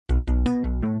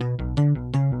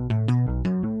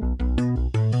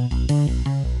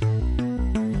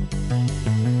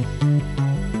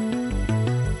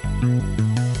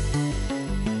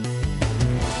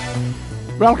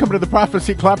Welcome to the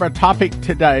Prophecy Club. Our topic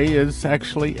today is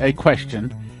actually a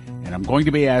question, and I'm going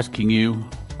to be asking you,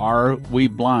 are we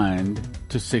blind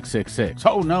to 666?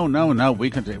 Oh, no.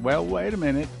 We can say, well, wait a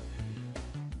minute.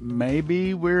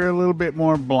 Maybe we're a little bit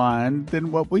more blind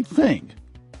than what we think,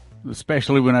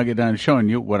 especially when I get done showing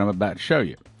you what I'm about to show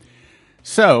you.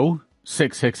 So,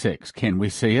 666, can we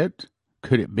see it?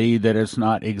 Could it be that it's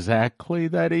not exactly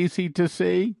that easy to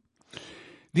see?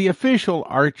 The official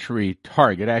archery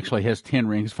target actually has 10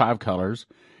 rings, 5 colors,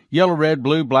 yellow, red,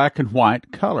 blue, black, and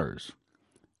white colors.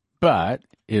 But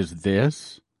is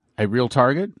this a real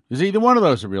target? Is either one of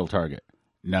those a real target?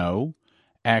 No,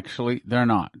 actually, they're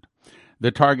not.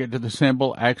 The target to the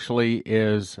symbol actually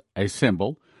is a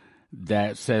symbol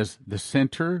that says the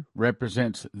center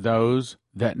represents those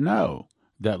that know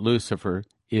that Lucifer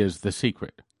is the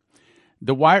secret.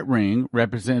 The white ring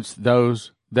represents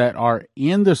those that are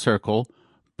in the circle,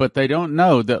 but they don't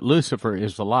know that Lucifer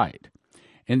is the light.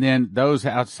 And then those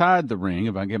outside the ring,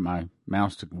 if I get my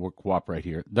mouse to cooperate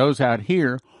here, those out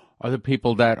here are the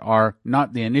people that are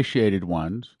not the initiated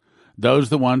ones. Those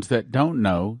are the ones that don't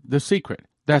know the secret.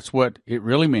 That's what it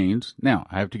really means. Now,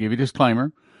 I have to give you a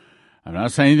disclaimer. I'm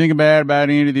not saying anything bad about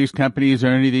any of these companies or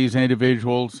any of these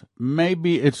individuals.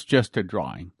 Maybe it's just a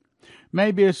drawing.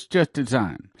 Maybe it's just a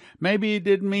design. Maybe it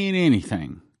didn't mean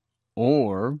anything.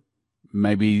 Or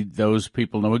maybe those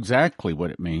people know exactly what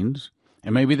it means,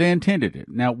 and maybe they intended it.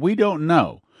 Now, we don't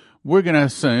know. We're going to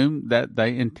assume that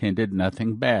they intended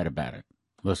nothing bad about it.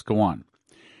 Let's go on.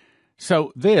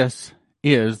 So this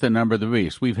is the number of the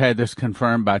beast. We've had this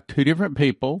confirmed by 2 different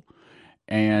people,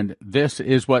 and this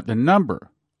is what the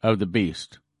number of the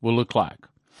beast will look like.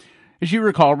 As you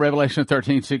recall, Revelation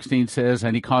 13:16 says,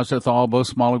 "And he causeth all, both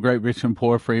small and great, rich and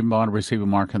poor, free and bond, to receive a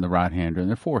mark in the right hand or in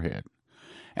their forehead.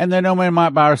 And that no man might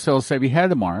buy or sell save he had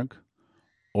the mark,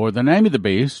 or the name of the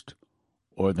beast,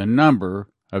 or the number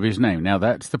of his name." Now,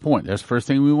 that's the point. That's the first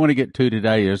thing we want to get to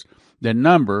today is the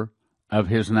number of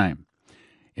his name.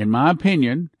 In my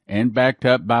opinion, and backed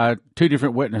up by 2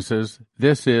 different witnesses,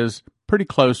 this is pretty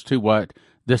close to what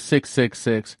the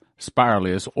 666 spiral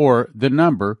is, or the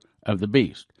number of the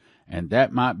beast. And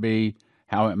that might be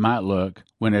how it might look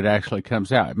when it actually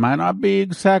comes out. It might not be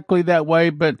exactly that way,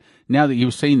 but now that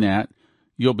you've seen that,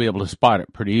 you'll be able to spot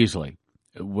it pretty easily.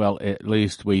 Well, at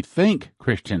least we think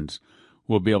Christians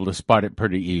will be able to spot it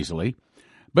pretty easily.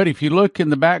 But if you look in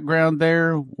the background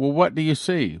there, well, what do you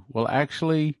see? Well,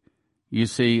 actually, you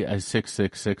see a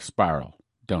 666 spiral,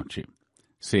 don't you?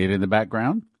 See it in the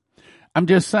background? I'm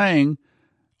just saying,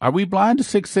 are we blind to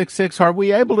 666? Are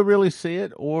we able to really see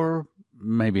it, or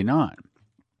maybe not?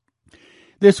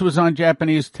 This was on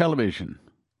Japanese television.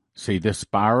 See this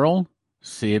spiral?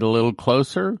 See it a little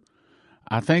closer?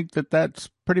 I think that that's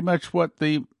pretty much what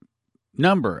the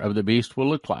number of the beast will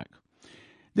look like.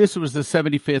 This was the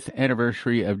 75th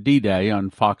anniversary of D-Day on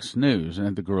Fox News,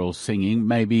 and the girl's singing,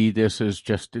 maybe this is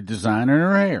just a design in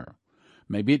her hair.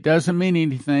 Maybe it doesn't mean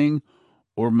anything,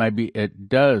 or maybe it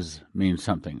does mean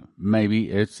something. Maybe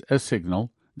it's a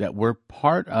signal that we're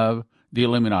part of the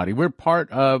Illuminati. We're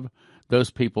part of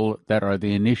those people that are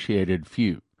the initiated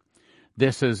few.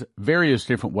 This is various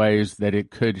different ways that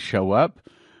it could show up.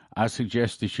 I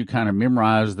suggest that you kind of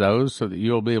memorize those so that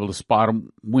you'll be able to spot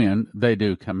them when they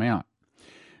do come out.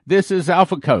 This is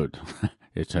Alpha Code.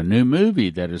 It's a new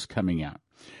movie that is coming out.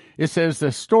 It says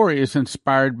the story is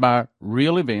inspired by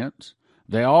real events.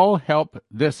 They all help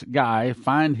this guy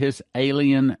find his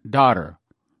alien daughter.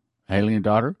 Alien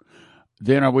daughter?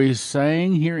 Then are we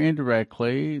saying here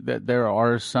indirectly that there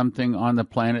are something on the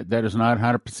planet that is not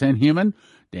 100% human?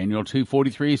 Daniel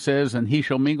 2:43 says, "And he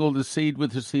shall mingle the seed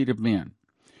with the seed of men."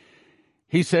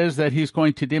 He says that he's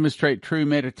going to demonstrate true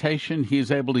meditation. He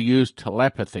is able to use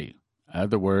telepathy. In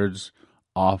other words,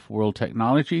 off-world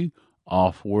technology,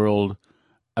 off-world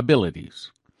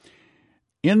abilities.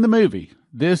 In the movie,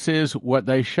 this is what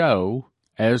they show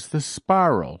as the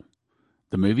spiral.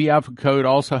 The movie Alpha Code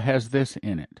also has this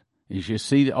in it. As you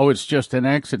see, it's just an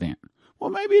accident. Well,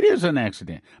 maybe it is an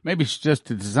accident. Maybe it's just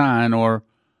a design, or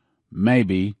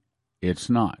maybe it's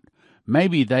not.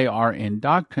 Maybe they are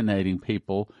indoctrinating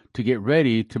people to get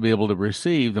ready to be able to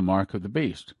receive the mark of the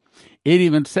beast. It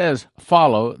even says,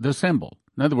 follow the symbol.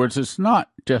 In other words, it's not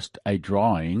just a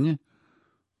drawing.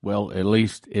 Well, at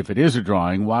least if it is a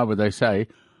drawing, why would they say,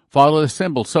 follow the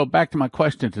symbol? So back to my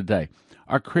question today.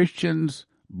 Are Christians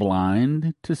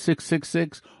blind to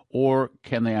 666, or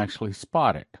can they actually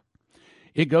spot it?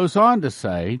 It goes on to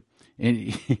say, and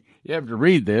you have to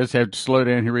read this, you have to slow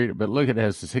down and read it, but look at it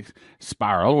as the 6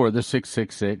 spiral, or the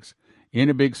 666, in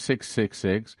a big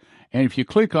 666. And if you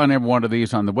click on every one of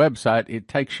these on the website, it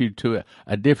takes you to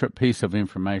a different piece of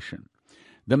information.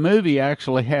 The movie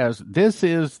actually this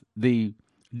is the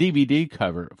DVD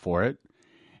cover for it.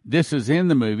 This is in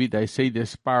the movie. They see this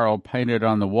spiral painted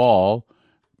on the wall.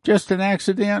 Just an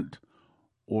accident?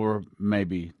 Or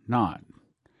maybe not.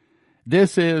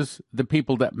 This is the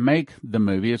people that make the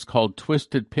movie. It's called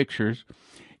Twisted Pictures.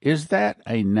 Is that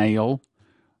a nail?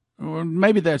 Or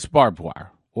maybe that's barbed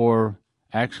wire. Or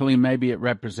actually maybe it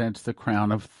represents the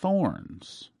crown of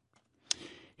thorns.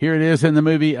 Here it is in the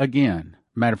movie again.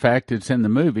 Matter of fact, it's in the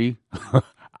movie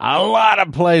a lot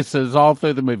of places all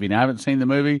through the movie. Now, I haven't seen the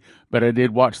movie, but I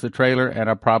did watch the trailer, and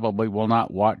I probably will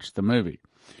not watch the movie.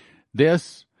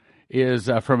 This is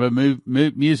from a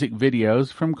music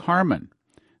videos from Carmen.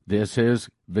 This is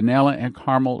vanilla and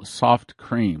caramel soft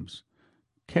creams.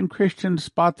 Can Christians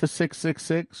spot the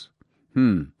 666?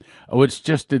 Oh, it's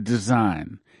just a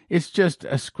design. It's just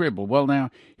a scribble. Well,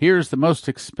 now, here's the most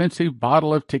expensive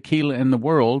bottle of tequila in the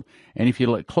world, and if you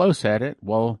look close at it,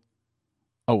 well,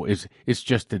 it's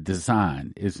just a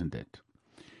design, isn't it?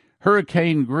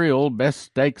 Hurricane Grill, best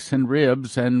steaks and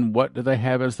ribs, and what do they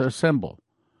have as their symbol?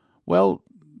 Well,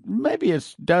 maybe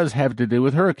it does have to do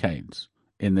with hurricanes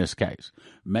in this case.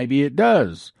 Maybe it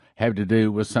does have to do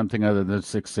with something other than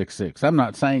 666. I'm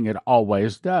not saying it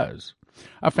always does.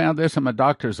 I found this in my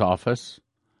doctor's office.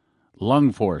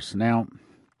 Lung Force. Now,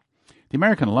 the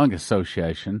American Lung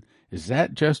Association, is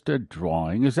that just a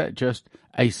drawing? Is that just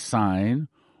a sign?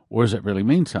 Or does it really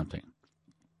mean something?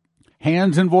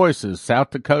 Hands and Voices. South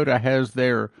Dakota has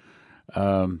their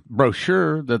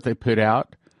brochure that they put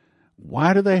out.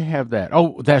 Why do they have that?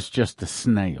 Oh, that's just a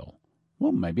snail.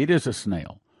 Well, maybe it is a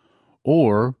snail.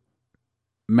 Or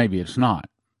maybe it's not.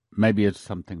 Maybe it's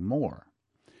something more.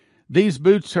 These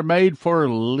boots are made for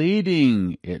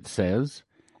leading, it says.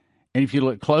 And if you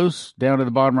look close down to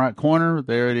the bottom right corner,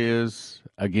 there it is,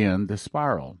 again, the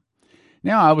spiral.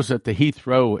 Now, I was at the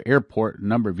Heathrow Airport a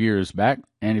number of years back,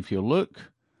 and if you look,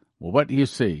 well, what do you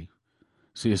see?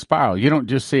 See a spiral. You don't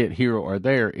just see it here or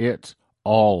there. It's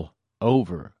all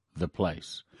over the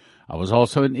place. I was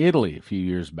also in Italy a few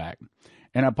years back,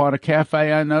 and upon a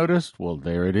cafe I noticed, well,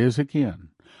 there it is again.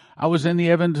 I was in the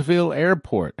Evansville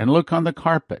Airport, and look on the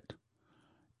carpet.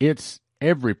 It's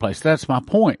every place. That's my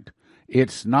point.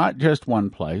 It's not just one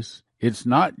place. It's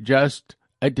not just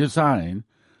a design.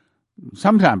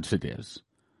 Sometimes it is,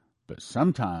 but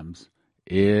sometimes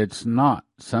it's not.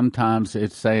 Sometimes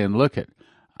it's saying, look it,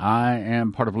 I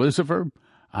am part of Lucifer.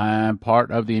 I am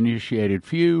part of the initiated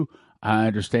few. I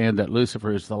understand that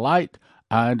Lucifer is the light.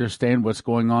 I understand what's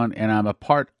going on, and I'm a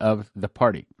part of the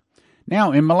party.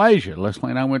 Now, in Malaysia, Leslie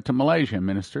and I went to Malaysia and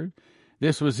ministered.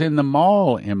 This was in the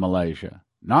mall in Malaysia.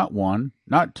 Not one,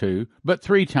 not two, but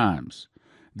 3 times.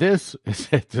 This is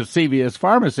at the CVS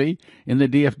pharmacy in the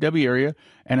DFW area,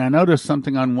 and I noticed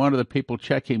something on one of the people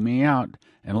checking me out,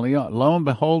 and lo and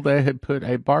behold, they had put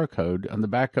a barcode on the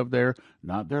back of their,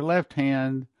 not their left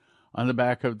hand, on the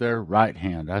back of their right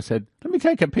hand. I said, let me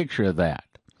take a picture of that.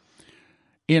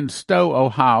 In Stowe,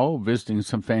 Ohio, visiting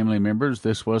some family members,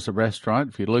 this was a restaurant.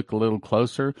 If you look a little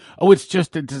closer, oh, it's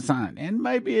just a design, and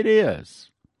maybe it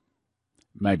is.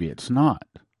 Maybe it's not.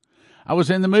 I was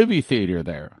in the movie theater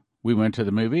there. We went to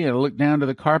the movie, and I looked down to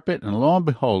the carpet, and lo and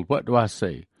behold, what do I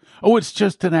see? Oh, it's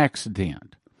just an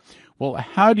accident. Well,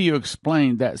 how do you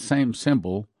explain that same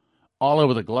symbol all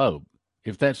over the globe?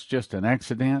 If that's just an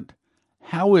accident,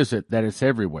 how is it that it's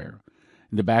everywhere?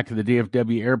 In the back of the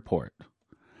DFW airport.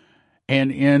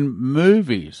 And in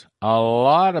movies, a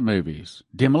lot of movies.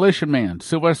 Demolition Man,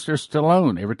 Sylvester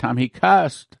Stallone, every time he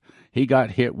cussed, he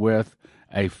got hit with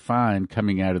a fine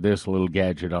coming out of this little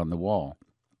gadget on the wall.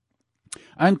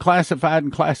 Unclassified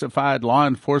and classified, law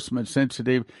enforcement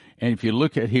sensitive. And if you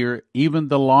look at here, even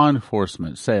the law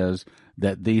enforcement says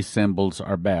that these symbols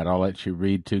are bad. I'll let you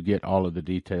read to get all of the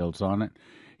details on it.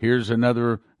 Here's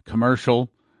another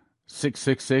commercial,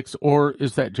 666, or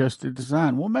is that just a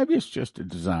design? Well, maybe it's just a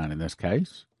design in this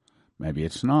case. Maybe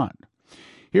it's not.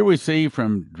 Here we see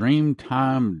from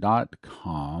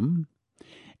dreamtime.com.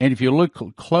 And if you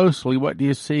look closely, what do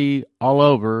you see all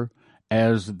over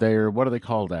as their, what do they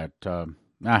call that?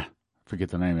 Forget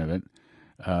the name of it.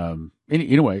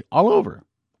 Anyway, all over.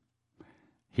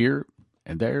 Here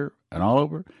and there and all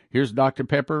over. Here's Dr.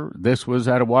 Pepper. This was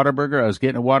at a Whataburger. I was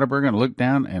getting a Whataburger and looked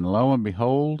down, and lo and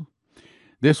behold,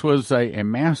 this was a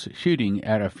mass shooting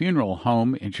at a funeral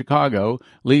home in Chicago.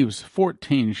 Leaves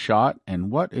 14 shot.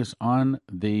 And what is on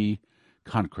the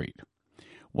concrete?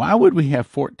 Why would we have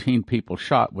 14 people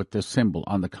shot with this symbol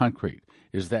on the concrete?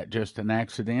 Is that just an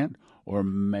accident? Or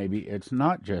maybe it's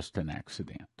not just an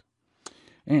accident.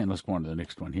 And let's go on to the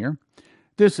next one here.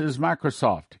 This is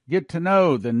Microsoft. Get to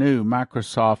know the new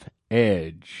Microsoft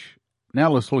Edge.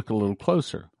 Now let's look a little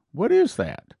closer. What is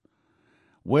that?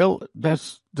 Well,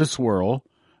 that's the swirl,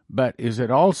 but is it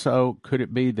also, could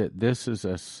it be that this is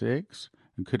a 6?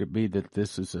 And could it be that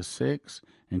this is a 6?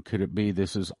 And could it be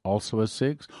this is also a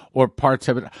 6? Or parts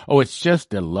of it, oh, it's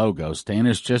just a logo, Stan,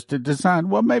 it's just a design.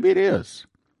 Well, maybe it is.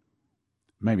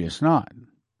 Maybe it's not.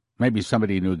 Maybe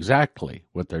somebody knew exactly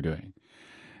what they're doing.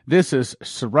 This is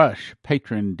Sarush,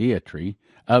 patron deity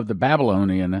of the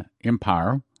Babylonian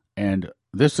Empire, and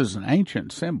this is an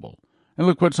ancient symbol. And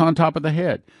look what's on top of the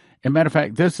head. As a matter of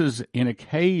fact, this is in a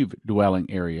cave-dwelling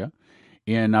area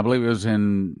in, I believe it was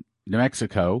in New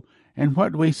Mexico, and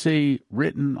what do we see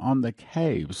written on the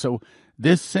cave? So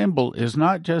this symbol is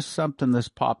not just something that's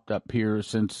popped up here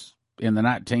since in the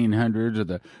 1900s or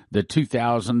the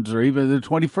 2000s or even the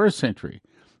 21st century.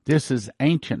 This is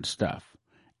ancient stuff,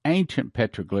 ancient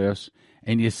petroglyphs,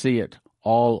 and you see it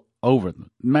all over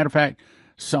them. Matter of fact,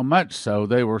 so much so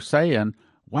they were saying,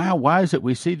 wow, why is it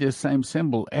we see this same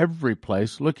symbol every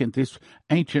place? Look at these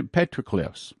ancient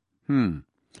petroglyphs.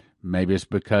 Maybe it's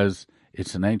because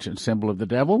it's an ancient symbol of the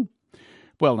devil?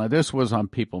 Well, now this was on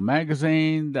People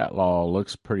magazine. That law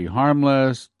looks pretty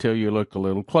harmless till you look a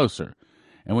little closer.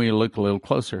 And when you look a little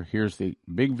closer, here's the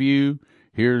big view,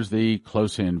 here's the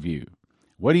close-in view.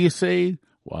 What do you see?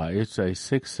 Why, it's a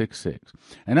 666.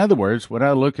 In other words, when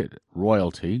I look at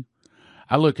royalty,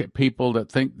 I look at people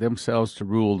that think themselves to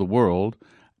rule the world,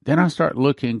 then I start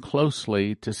looking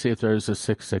closely to see if there's a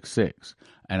 666,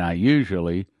 and I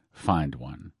usually find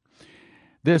one.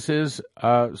 This is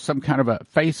some kind of a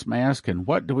face mask, and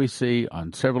what do we see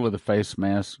on several of the face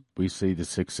masks? We see the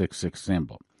 666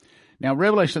 symbol. Now,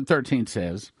 Revelation 13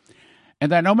 says,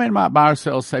 and that no man might buy or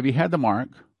sell save he had the mark,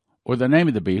 or the name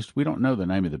of the beast. We don't know the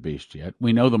name of the beast yet.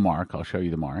 We know the mark. I'll show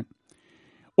you the mark.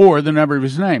 Or the number of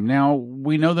his name. Now,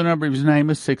 we know the number of his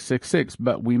name is 666,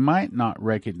 but we might not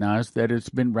recognize that it's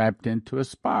been wrapped into a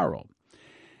spiral.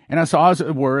 And I saw, as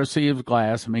it were, a sea of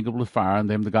glass mingled with fire, and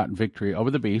them that got in victory over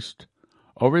the beast,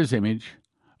 over his image,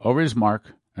 over his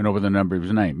mark, and over the number of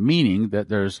his name. Meaning that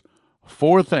there's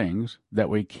 4 things that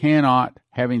we cannot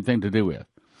have anything to do with.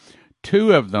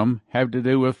 2 of them have to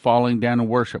do with falling down and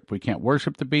worship. We can't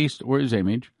worship the beast or his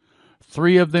image.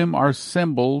 3 of them are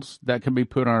symbols that can be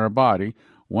put on our body.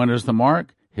 1 is the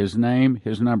mark, his name,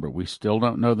 his number. We still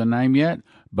don't know the name yet,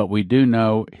 but we do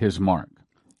know his mark.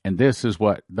 And this is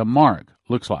what the mark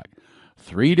looks like.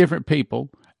 3 different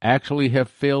people actually have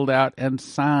filled out and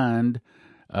signed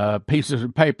pieces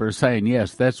of paper saying,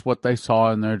 yes, that's what they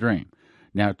saw in their dream.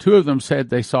 Now, 2 of them said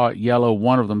they saw it yellow.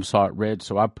 1 of them saw it red,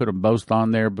 so I put them both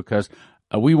on there because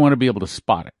we want to be able to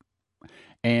spot it.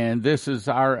 And this is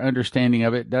our understanding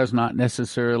of it. It does not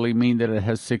necessarily mean that it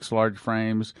has 6 large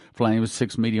flames,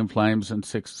 6 medium flames, and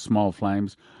 6 small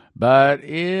flames, but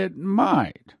it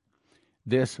might.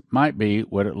 This might be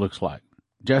what it looks like,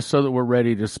 just so that we're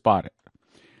ready to spot it.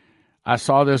 I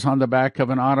saw this on the back of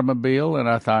an automobile, and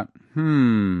I thought,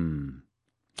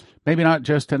 maybe not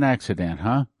just an accident,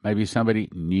 huh? Maybe somebody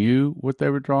knew what they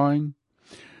were drawing.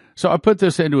 So I put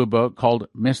this into a book called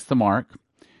Miss the Mark,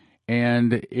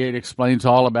 and it explains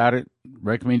all about it.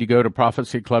 Recommend you go to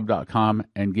prophecyclub.com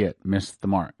and get Miss the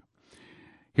Mark.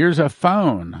 Here's a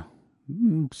phone.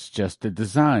 It's just a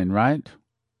design, right?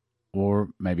 Or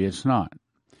maybe it's not.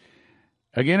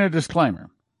 Again, a disclaimer.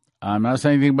 I'm not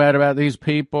saying anything bad about these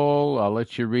people. I'll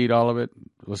let you read all of it.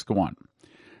 Let's go on.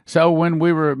 So when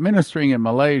we were ministering in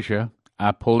Malaysia,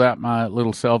 I pulled out my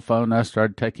little cell phone and I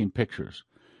started taking pictures.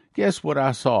 Guess what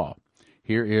I saw?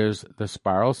 Here is the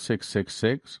spiral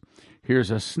 666.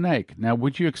 Here's a snake. Now,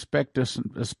 would you expect a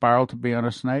spiral to be on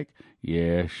a snake?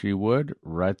 Yes, you would,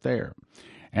 right there.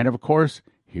 And, of course,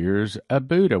 here's a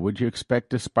Buddha. Would you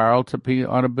expect a spiral to be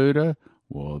on a Buddha?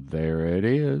 Well, there it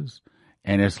is.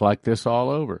 And it's like this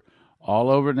all over. All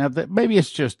over. Now, maybe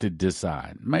it's just a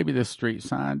design. Maybe the street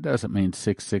sign doesn't mean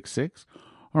 666,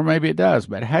 or maybe it does.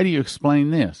 But how do you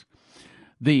explain this?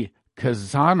 The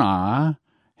Kazana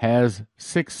has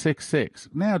 666.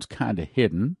 Now it's kind of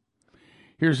hidden.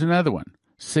 Here's another one,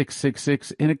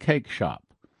 666 in a cake shop.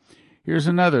 Here's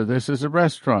another. This is a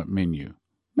restaurant menu.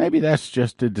 Maybe that's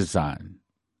just a design.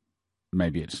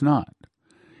 Maybe it's not.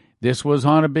 This was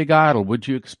on a big idol. Would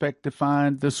you expect to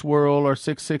find the swirl or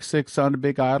 666 on a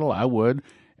big idol? I would,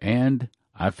 and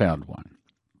I found one.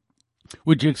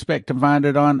 Would you expect to find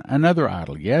it on another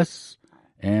idol? Yes,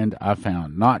 and I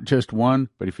found not just one,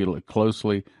 but if you look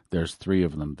closely, there's 3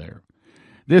 of them there.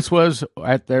 This was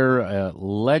at their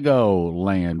Lego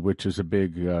Land, which is a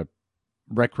big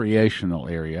recreational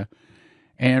area.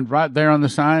 And right there on the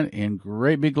sign, in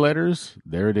great big letters,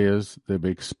 there it is, the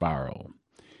big spiral.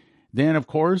 Then, of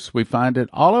course, we find it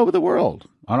all over the world,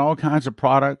 on all kinds of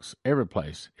products, every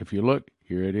place. If you look,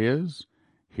 here it is,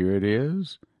 Here it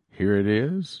is. Here it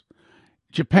is.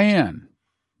 Japan.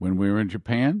 When we were in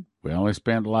Japan, we only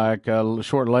spent like a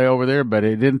short layover there, but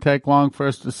it didn't take long for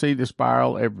us to see the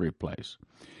spiral every place.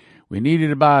 We needed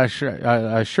to buy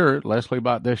a shirt. Leslie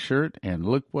bought this shirt, and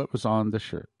look what was on the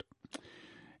shirt.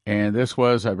 And this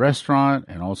was a restaurant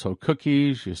and also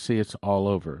cookies. You see it's all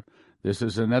over. This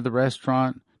is another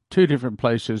restaurant, 2 different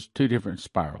places, 2 different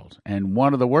spirals. And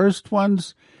one of the worst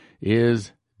ones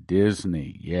is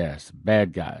Disney. Yes,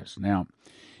 bad guys. Now,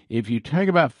 if you take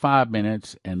about 5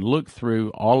 minutes and look through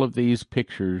all of these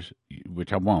pictures,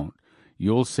 which I won't,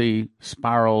 you'll see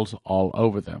spirals all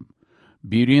over them.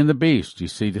 Beauty and the Beast, you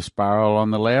see the spiral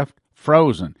on the left?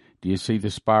 Frozen, do you see the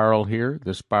spiral here,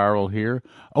 the spiral here?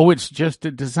 Oh, it's just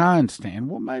a design stand.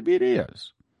 Well, maybe it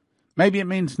is. Maybe it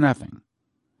means nothing.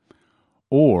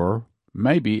 Or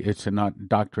maybe it's an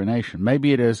indoctrination.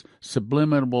 Maybe it is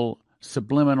subliminal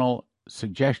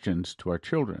suggestions to our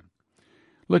children.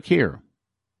 Look here.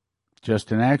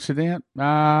 Just an accident?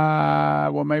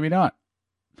 Well, maybe not.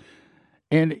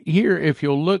 And here, if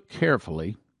you'll look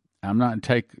carefully, I'm not going to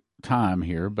take time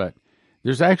here, but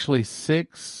there's actually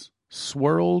 6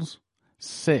 swirls.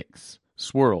 6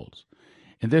 swirls.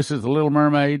 And this is The Little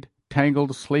Mermaid,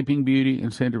 Tangled, Sleeping Beauty,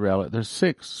 and Cinderella. There's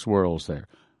 6 swirls there.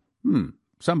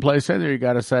 Someplace in there you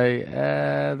got to say,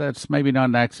 that's maybe not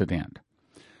an accident.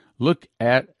 Look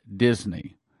at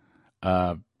Disney.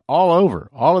 All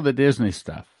over, all of the Disney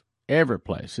stuff. Every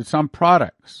place. It's on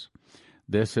products.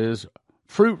 This is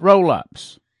fruit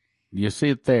roll-ups. You see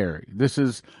it there. This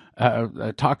is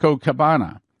a Taco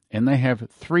Cabana, and they have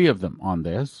 3 of them on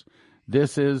this.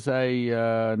 This is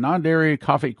a non-dairy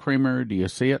coffee creamer. Do you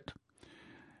see it?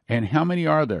 And how many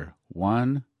are there?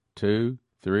 1, 2,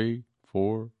 3,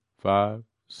 4, 5,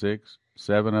 6,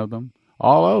 7 of them.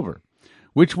 All over.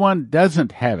 Which one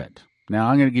doesn't have it? Now,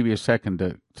 I'm going to give you a second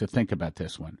to think about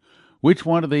this one. Which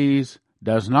one of these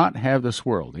does not have the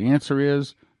swirl? The answer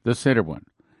is the center one.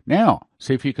 Now,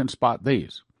 see if you can spot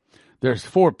these. There's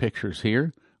 4 pictures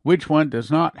here. Which one does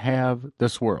not have the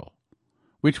swirl?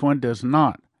 Which one does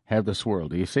not have the swirl?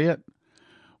 Do you see it?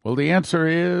 Well, the answer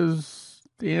is,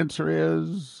 give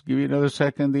you another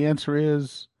second, the answer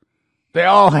is, they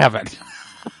all have it.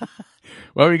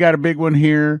 Well, we got a big one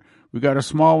here. We got a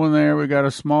small one there. We got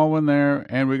a small one there.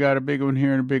 And we got a big one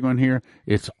here and a big one here.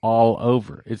 It's all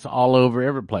over. It's all over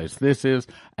every place. This is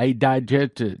a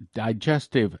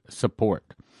digestive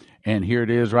support. And here it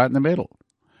is right in the middle.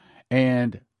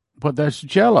 But that's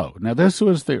Jell-O. Now, this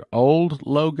was their old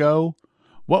logo.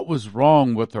 What was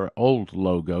wrong with their old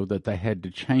logo that they had to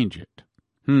change it?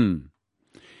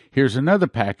 Here's another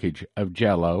package of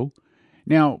Jell-O.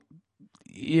 Now,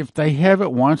 if they have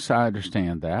it once, I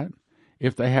understand that.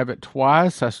 If they have it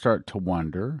twice, I start to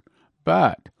wonder.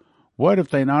 But what if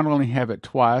they not only have it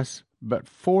twice, but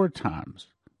 4 times?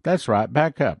 That's right.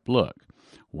 Back up. Look.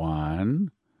 1,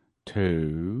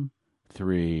 2,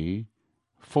 3,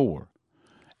 4.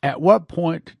 At what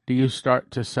point do you start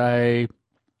to say,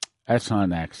 that's not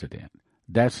an accident.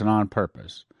 That's not on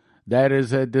purpose. That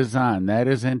is a design. That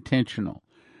is intentional.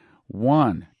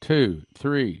 1, 2,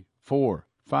 3, 4,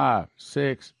 5,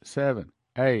 6, 7,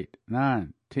 8,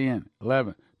 9, 10,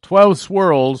 11, 12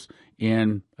 swirls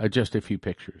in just a few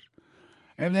pictures.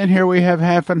 And then here we have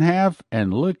half and half,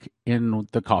 and look in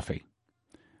the coffee.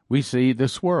 We see the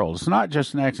swirl. It's not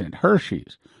just an accident.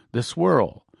 Hershey's, the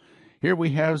swirl. Here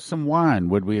we have some wine.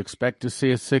 Would we expect to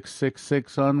see a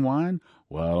 666 on wine?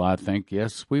 Well, I think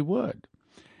yes, we would.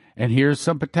 And here's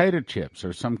some potato chips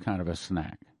or some kind of a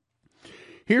snack.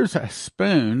 Here's a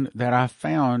spoon that I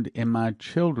found in my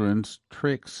children's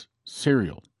Trix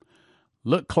cereal.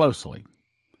 Look closely.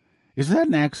 Is that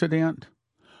an accident?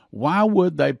 Why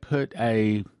would they put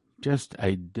just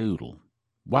a doodle?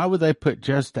 Why would they put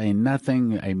just a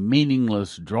nothing, a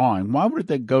meaningless drawing? Why would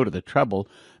they go to the trouble?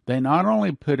 They not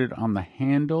only put it on the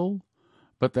handle,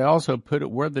 but they also put it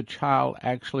where the child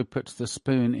actually puts the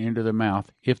spoon into their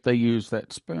mouth if they use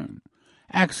that spoon.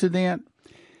 Accident?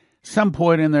 Some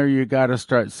point in there you got to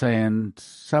start saying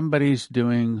somebody's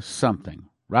doing something,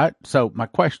 right? So my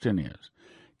question is,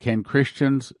 can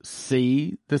Christians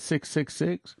see the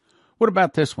 666? What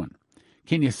about this one?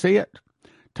 Can you see it?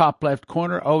 Top left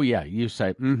corner? Oh, yeah, you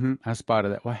say, I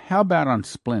spotted that. Well, how about on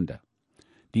Splenda?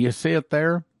 Do you see it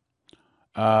there?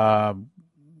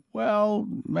 Well,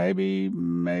 maybe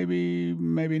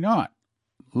not.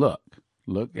 Look,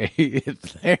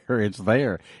 it's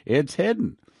there. It's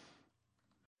hidden.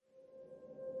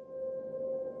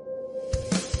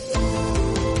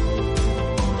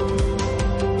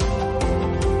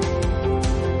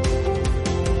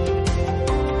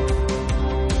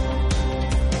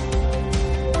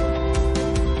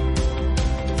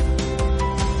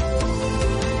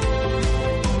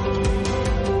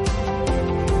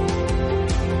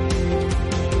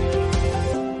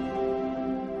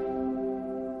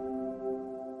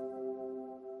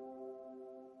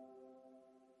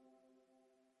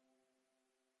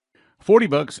 40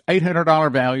 books,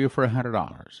 $800 value for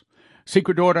 $100.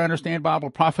 Secret Door to Understand Bible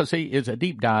Prophecy is a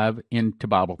deep dive into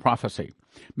Bible prophecy.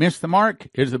 Miss the Mark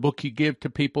is the book you give to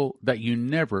people that you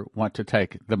never want to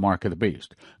take the mark of the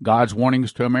beast. God's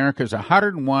Warnings to America's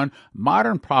 101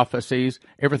 Modern Prophecies,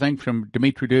 everything from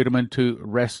Dimitri Duduman to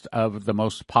rest of the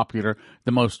most popular,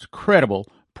 the most credible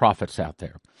prophets out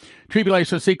there.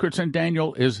 Tribulation Secrets and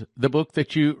Daniel is the book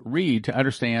that you read to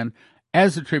understand,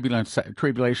 as a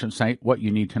tribulation saint, what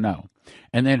you need to know.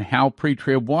 And then How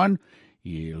Pre-Trib Won,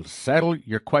 you'll settle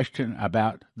your question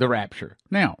about the rapture.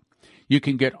 Now, you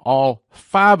can get all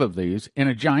 5 of these in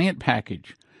a giant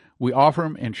package. We offer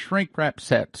them in shrink-wrap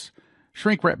sets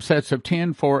of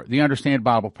 10 for the Understand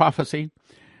Bible Prophecy.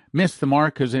 Miss the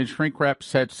Mark is in shrink-wrap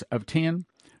sets of 10.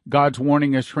 God's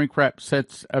Warning is shrink-wrap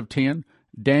sets of 10.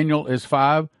 Daniel is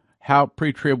 5. How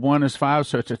Pre-Trib Won is 5.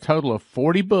 So it's a total of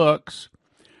 40 books,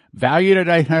 valued at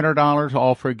 $800,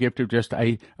 all for a gift of just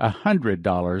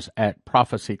 $100 at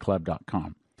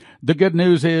prophecyclub.com. The good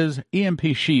news is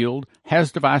EMP Shield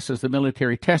has devices the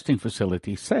military testing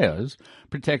facility says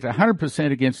protect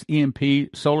 100% against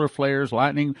EMP, solar flares,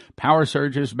 lightning, power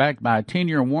surges, backed by a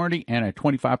 10-year warranty and a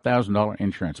 $25,000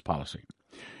 insurance policy.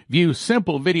 View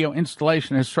simple video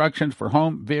installation instructions for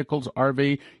home, vehicles,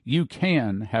 RV. You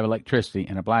can have electricity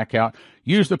in a blackout.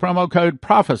 Use the promo code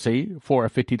PROPHECY for a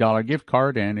 $50 gift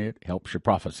card, and it helps your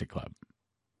Prophecy Club.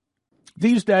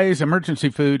 These days, emergency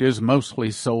food is mostly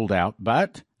sold out,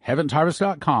 but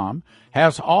HeavensHarvest.com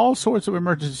has all sorts of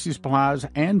emergency supplies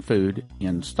and food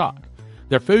in stock.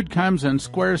 Their food comes in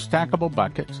square stackable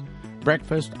buckets,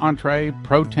 breakfast, entree,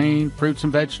 protein, fruits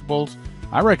and vegetables.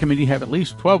 I recommend you have at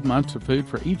least 12 months of food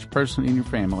for each person in your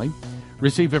family.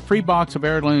 Receive a free box of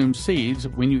heirloom seeds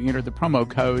when you enter the promo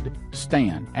code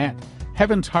STAN at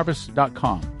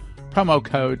HeavensHarvest.com. Promo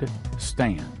code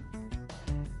STAN.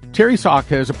 Terry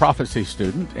Saka is a prophecy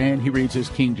student, and he reads his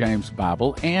King James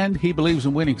Bible, and he believes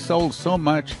in winning souls so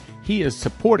much he is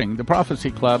supporting the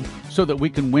Prophecy Club so that we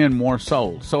can win more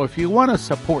souls. So if you want to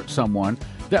support someone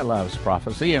that loves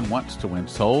prophecy and wants to win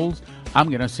souls, I'm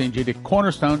going to send you to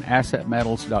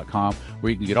CornerstoneAssetMetals.com,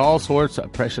 where you can get all sorts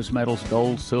of precious metals,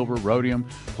 gold, silver, rhodium,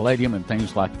 palladium, and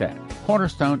things like that.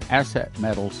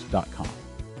 CornerstoneAssetMetals.com.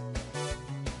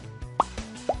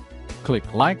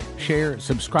 Click like, share,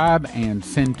 subscribe, and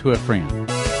send to a friend.